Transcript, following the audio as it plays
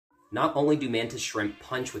Not only do mantis shrimp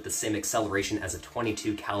punch with the same acceleration as a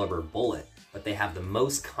 .22 caliber bullet, but they have the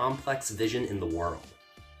most complex vision in the world.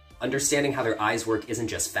 Understanding how their eyes work isn't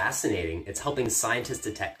just fascinating, it's helping scientists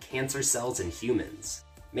detect cancer cells in humans.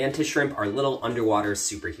 Mantis shrimp are little underwater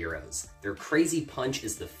superheroes. Their crazy punch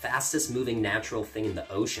is the fastest moving natural thing in the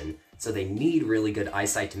ocean, so they need really good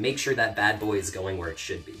eyesight to make sure that bad boy is going where it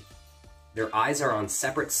should be. Their eyes are on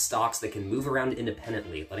separate stalks that can move around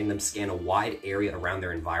independently, letting them scan a wide area around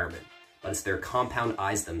their environment, but it's their compound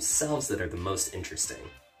eyes themselves that are the most interesting.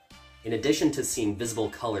 In addition to seeing visible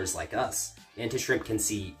colors like us, mantis shrimp can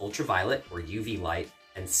see ultraviolet, or UV light,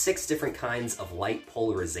 and 6 different kinds of light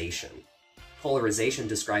polarization. Polarization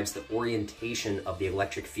describes the orientation of the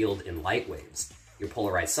electric field in light waves. Your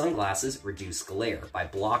polarized sunglasses reduce glare by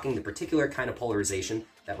blocking the particular kind of polarization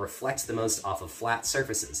that reflects the most off of flat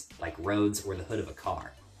surfaces, like roads or the hood of a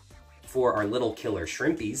car. For our little killer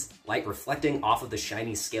shrimpies, light reflecting off of the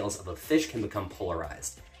shiny scales of a fish can become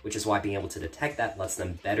polarized, which is why being able to detect that lets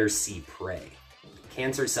them better see prey.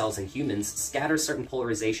 Cancer cells in humans scatter certain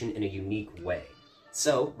polarization in a unique way.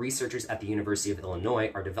 So, researchers at the University of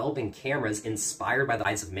Illinois are developing cameras inspired by the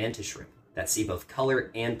eyes of mantis shrimp that see both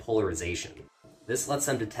color and polarization. This lets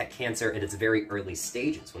them detect cancer at its very early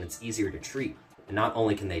stages when it's easier to treat, and not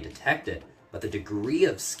only can they detect it, but the degree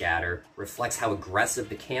of scatter reflects how aggressive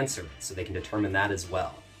the cancer is, so they can determine that as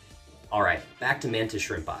well. Alright, back to mantis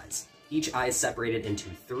shrimp eyes. Each eye is separated into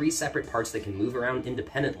 3 separate parts that can move around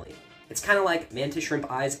independently. It's kind of like mantis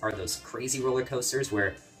shrimp eyes are those crazy roller coasters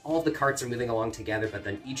where all of the carts are moving along together, but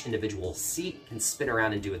then each individual seat can spin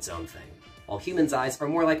around and do its own thing. While humans' eyes are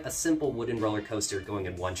more like a simple wooden roller coaster going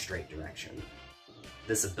in one straight direction.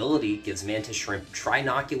 This ability gives mantis shrimp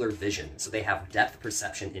trinocular vision, so they have depth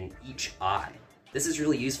perception in each eye. This is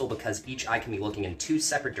really useful because each eye can be looking in 2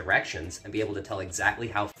 separate directions and be able to tell exactly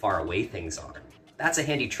how far away things are. That's a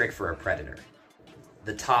handy trick for a predator.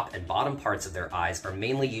 The top and bottom parts of their eyes are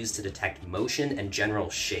mainly used to detect motion and general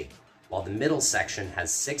shape, while the middle section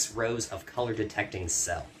has 6 rows of color-detecting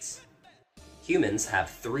cells. Humans have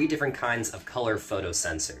 3 different kinds of color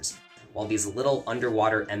photosensors, while these little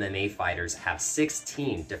underwater MMA fighters have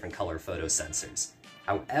 16 different color photosensors.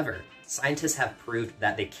 However, scientists have proved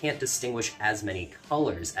that they can't distinguish as many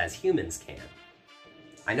colors as humans can.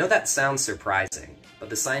 I know that sounds surprising, but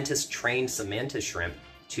the scientists trained some mantis shrimp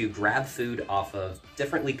to grab food off of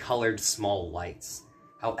differently colored small lights.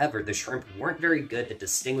 However, the shrimp weren't very good at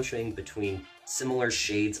distinguishing between similar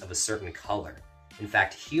shades of a certain color. In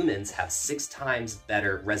fact, humans have 6 times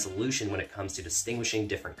better resolution when it comes to distinguishing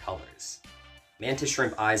different colors. Mantis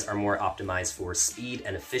shrimp eyes are more optimized for speed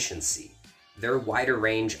and efficiency. Their wider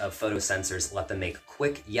range of photosensors let them make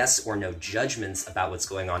quick yes or no judgments about what's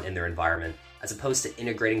going on in their environment, as opposed to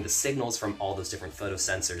integrating the signals from all those different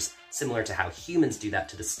photosensors, similar to how humans do that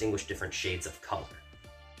to distinguish different shades of color.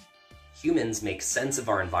 Humans make sense of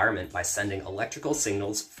our environment by sending electrical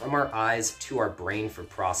signals from our eyes to our brain for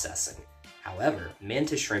processing. However,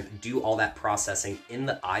 mantis shrimp do all that processing in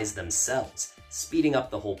the eyes themselves, speeding up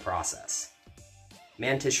the whole process.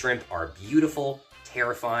 Mantis shrimp are beautiful,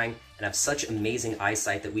 terrifying, and have such amazing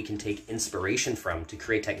eyesight that we can take inspiration from to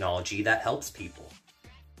create technology that helps people.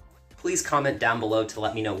 Please comment down below to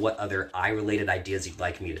let me know what other eye-related ideas you'd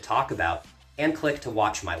like me to talk about, and click to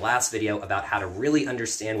watch my last video about how to really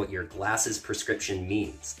understand what your glasses prescription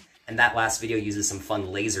means. And that last video uses some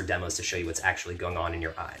fun laser demos to show you what's actually going on in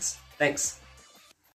your eyes. Thanks!